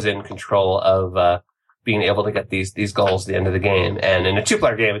she was in control of being able to get these goals at the end of the game. And in a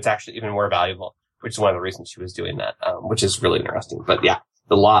 2-player game, it's actually even more valuable, which is one of the reasons she was doing that, which is really interesting. But yeah,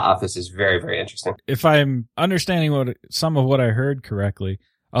 the law office is very, very interesting. If I'm understanding some of what I heard correctly,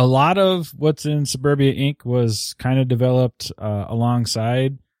 a lot of what's in Suburbia Inc. was kind of developed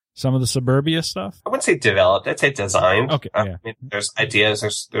alongside some of the Suburbia stuff? I wouldn't say developed. I'd say designed. Okay. Yeah. I mean, there's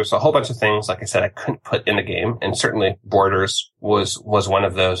ideas. There's a whole bunch of things, like I said, I couldn't put in the game. And certainly Borders was one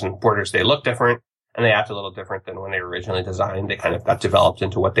of those. And Borders, they look different and they act a little different than when they were originally designed. They kind of got developed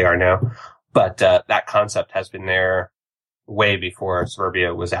into what they are now. But that concept has been there way before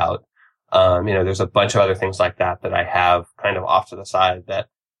Suburbia was out. There's a bunch of other things like that I have kind of off to the side that,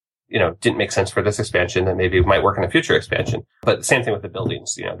 didn't make sense for this expansion that maybe might work in a future expansion. But the same thing with the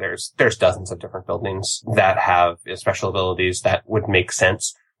buildings. There's dozens of different buildings that have special abilities that would make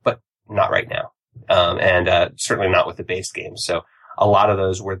sense, but not right now. And certainly not with the base game. So a lot of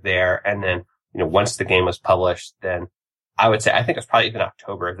those were there. And then, once the game was published, then I would say, I think it was probably even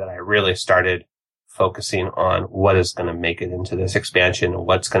October that I really started focusing on what is going to make it into this expansion and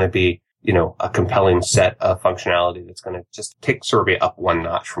what's going to be, a compelling set of functionality that's going to just take Suburbia up one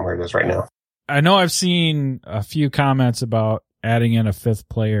notch from where it is right now. I know I've seen a few comments about adding in a 5th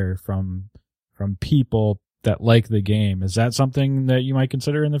player from people that like the game. Is that something that you might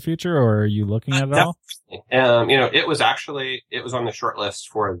consider in the future, or are you looking at it all? It was on the short list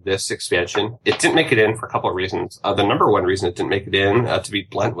for this expansion. It didn't make it in for a couple of reasons. The number one reason it didn't make it in, to be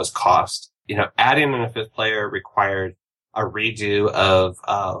blunt, was cost. Adding in a 5th player required a redo of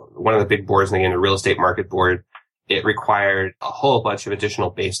one of the big boards in the game, the real estate market board. It required a whole bunch of additional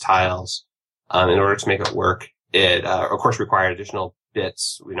base tiles in order to make it work. It, of course, required additional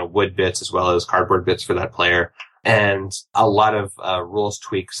bits, wood bits as well as cardboard bits for that player, and a lot of rules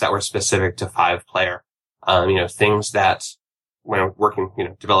tweaks that were specific to 5-player. Things that when working,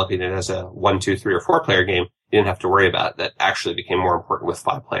 developing it as a 1, 2, 3, or 4-player game, you didn't have to worry about, that actually became more important with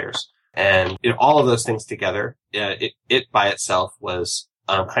 5 players. And all of those things together, it by itself was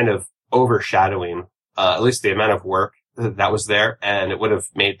kind of overshadowing at least the amount of work that was there, and it would have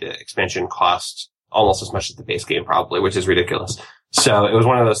made the expansion cost almost as much as the base game probably, which is ridiculous. So it was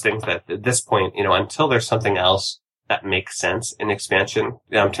one of those things that at this point, until there's something else that makes sense in expansion,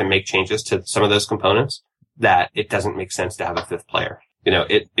 to make changes to some of those components, that it doesn't make sense to have a 5th player.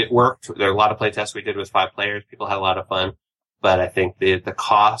 It worked. There are a lot of playtests we did with 5 players. People had a lot of fun. But I think the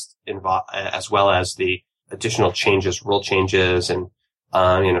cost involved, as well as the additional changes, rule changes, and,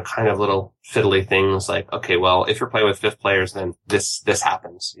 kind of little fiddly things like, okay, well, if you're playing with 5th players, then this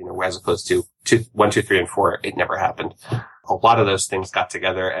happens, as opposed to 1, 2, 3, and 4, it never happened. A lot of those things got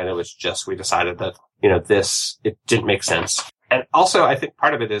together, and it was just, we decided that, it didn't make sense. And also, I think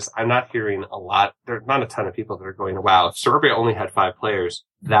part of it is I'm not hearing a lot. There's not a ton of people that are going, wow, if Suburbia only had 5 players,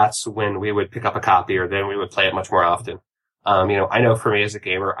 that's when we would pick up a copy, or then we would play it much more often. I know for me as a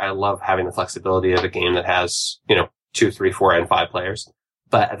gamer, I love having the flexibility of a game that has, 2, 3, 4, and 5 players.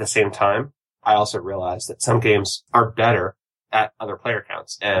 But at the same time, I also realize that some games are better at other player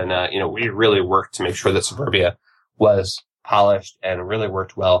counts. And, we really worked to make sure that Suburbia was polished and really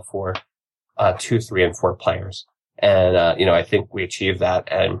worked well for 2, 3, and 4 players. And, I think we achieved that,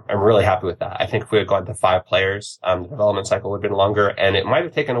 and I'm really happy with that. I think if we had gone to 5 players, the development cycle would have been longer, and it might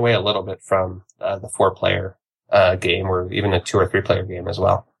have taken away a little bit from the 4-player game, or even a 2 or 3-player game as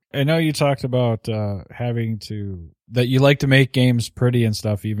well. I know you talked about that you like to make games pretty and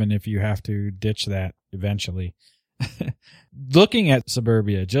stuff, even if you have to ditch that eventually. Looking at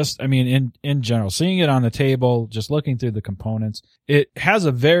Suburbia, in general, seeing it on the table, just looking through the components, it has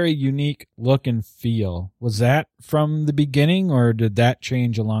a very unique look and feel. Was that from the beginning, or did that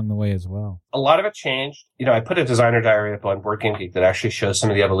change along the way as well? A lot of it changed. I put a designer diary up on Board Game Geek that actually shows some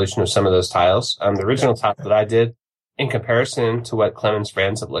of the evolution of some of those tiles. The original tile that I did, in comparison to what Clemens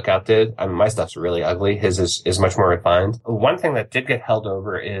Franz at Lookout did, my stuff's really ugly. His is much more refined. One thing that did get held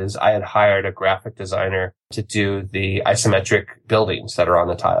over is I had hired a graphic designer to do the isometric buildings that are on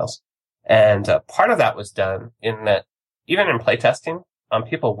the tiles. And part of that was done in that even in playtesting,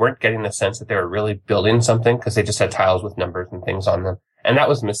 people weren't getting the sense that they were really building something because they just had tiles with numbers and things on them. And that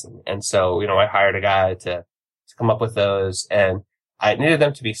was missing. And so, I hired a guy to come up with those, and I needed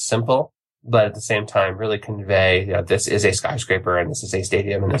them to be simple, but at the same time really convey, this is a skyscraper, and this is a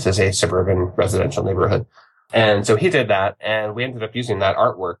stadium, and this is a suburban residential neighborhood. And so he did that, and we ended up using that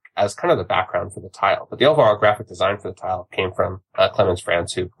artwork as kind of the background for the tile. But the overall graphic design for the tile came from Clemens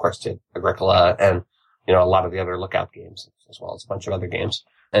Franz, who of course did Agricola and, you know, a lot of the other Lookout games, as well as a bunch of other games.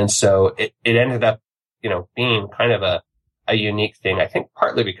 And so it ended up, you know, being kind of a unique thing. I think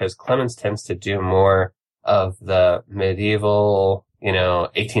partly because Clemens tends to do more of the medieval, you know,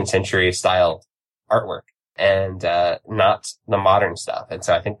 18th century style artwork and not the modern stuff. And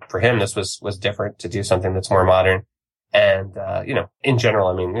so I think for him, this was different to do something that's more modern. And, you know, in general,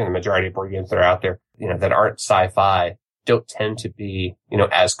 I mean, you know, the majority of board games that are out there, you know, that aren't sci-fi don't tend to be, you know,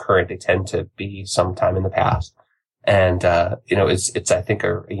 as current. They tend to be sometime in the past. And, you know, it's, I think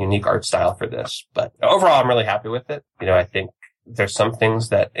a unique art style for this, but overall, I'm really happy with it. You know, I think there's some things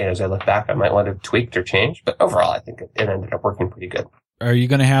that, as I look back, I might want to have tweaked or changed, but overall, I think it ended up working pretty good. Are you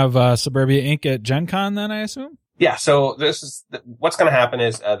going to have Suburbia Inc. at Gen Con then, I assume? Yeah, so what's going to happen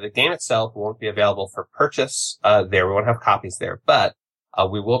is the game itself won't be available for purchase there. We won't have copies there, but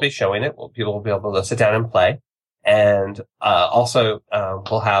we will be showing it. People will be able to sit down and play. And also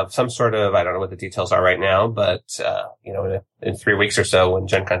we'll have some sort of, I don't know what the details are right now, but you know, in 3 weeks or so when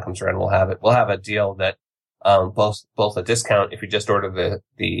Gen Con comes around, we'll have a deal that both a discount if you just order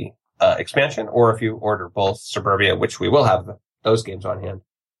the expansion, or if you order both Suburbia, which we will have those games on hand,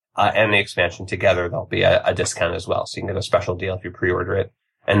 and the expansion together, there'll be a discount as well. So you can get a special deal if you pre-order it,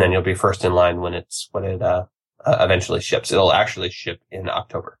 and then you'll be first in line when it eventually ships. It'll actually ship in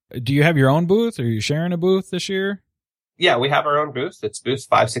October. Do you have your own booth? Are you sharing a booth this year? Yeah, we have our own booth. It's booth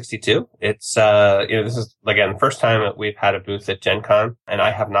 562. It's, you know, this is, again, the first time that we've had a booth at Gen Con, and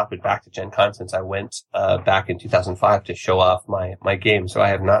I have not been back to Gen Con since I went, back in 2005 to show off my game. So I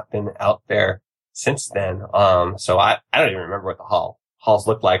have not been out there since then. So I don't even remember what the halls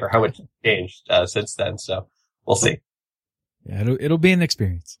look like or how much changed, since then. So we'll see. Yeah, it'll be an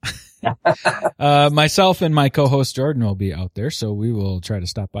experience. Myself and my co-host Jordan will be out there, so we will try to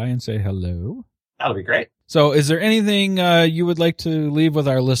stop by and say hello. That'll be great. So is there anything you would like to leave with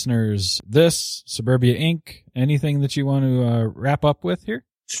our listeners? This, Suburbia Inc., anything that you want to wrap up with here?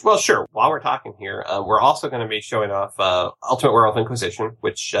 Well, sure. While we're talking here, we're also going to be showing off Ultimate Werewolf Inquisition,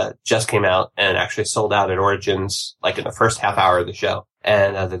 which just came out and actually sold out at Origins, like in the first half hour of the show.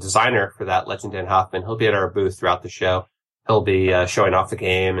 And the designer for that, Legend Dan Hoffman, he'll be at our booth throughout the show. He'll be showing off the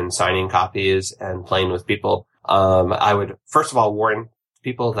game and signing copies and playing with people. I would, first of all, warn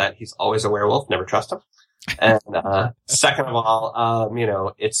people that he's always a werewolf. Never trust him. And second of all, you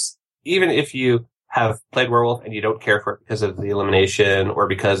know, it's even if you have played werewolf and you don't care for it because of the elimination or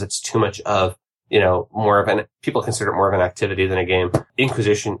because it's too much of, you know, more of an, people consider it more of an activity than a game.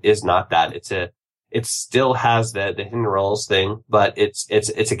 Inquisition is not that. It still has the hidden roles thing, but it's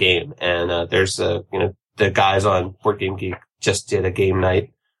a game. And there's you know, the guys on Board Game Geek just did a game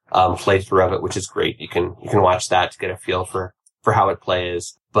night playthrough of it, which is great. You can watch that to get a feel for how it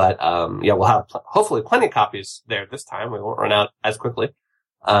plays. But yeah, we'll have hopefully plenty of copies there this time. We won't run out as quickly.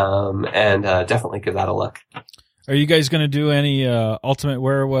 And definitely give that a look. Are you guys going to do any Ultimate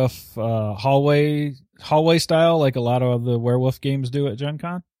Werewolf hallway style like a lot of the werewolf games do at Gen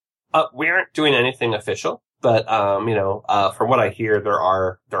Con? We aren't doing anything official, but you know, from what I hear, there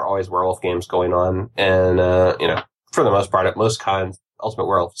are always werewolf games going on, and you know, for the most part, at most cons, Ultimate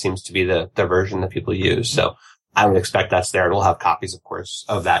Werewolf seems to be the version that people use. So I would expect that's there, and we'll have copies, of course,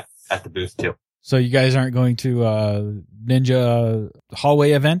 of that at the booth too. So you guys aren't going to Ninja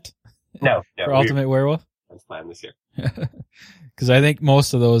hallway event? No, for Ultimate Werewolf? That's planned this year. Because I think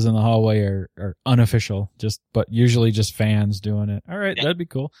most of those in the hallway are unofficial, but usually just fans doing it. All right, yeah. That'd be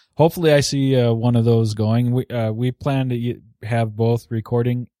cool. Hopefully I see one of those going. We plan to have both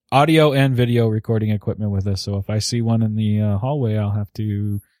recording, audio and video recording equipment with us. So if I see one in the hallway, I'll have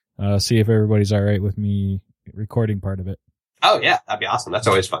to see if everybody's all right with me recording part of it. Oh, yeah, that'd be awesome. That's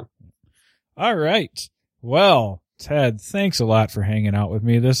always fun. All right. Well, Ted, thanks a lot for hanging out with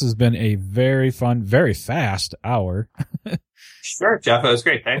me. This has been a very fun, very fast hour. Sure, Jeff. It was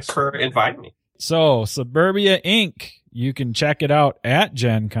great. Thanks for inviting me. So, Suburbia Inc., you can check it out at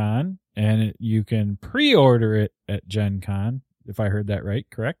Gen Con, and you can pre-order it at Gen Con, if I heard that right,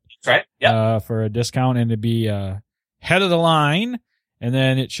 correct? That's right, yeah. For a discount and to be head of the line, and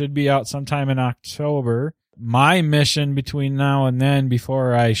then it should be out sometime in October. My mission between now and then,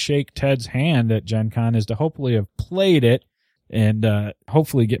 before I shake Ted's hand at Gen Con, is to hopefully have played it and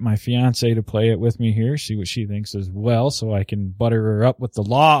hopefully get my fiance to play it with me here, see what she thinks as well, so I can butter her up with the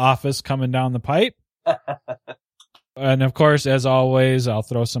law office coming down the pipe. And of course, as always, I'll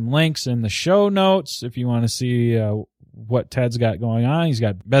throw some links in the show notes if you want to see what Ted's got going on. He's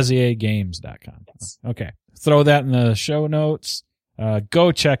got BezierGames.com. Okay. Throw that in the show notes.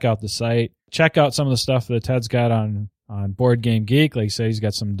 Go check out the site. check out some of the stuff that Ted's got on Board Game Geek. Like you say, he's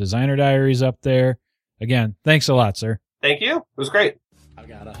got some designer diaries up there. Again, thanks a lot, sir. Thank you. It was great. I've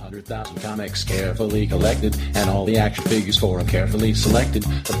got 100,000 comics carefully collected, and all the action figures for them carefully selected.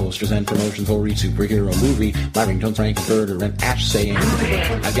 The posters and promotions for each superhero movie. My ringtones, Frankenfurter, and Ash saying.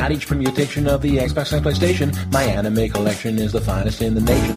 I've got each permutation of the Xbox and PlayStation. My anime collection is the finest in the nation.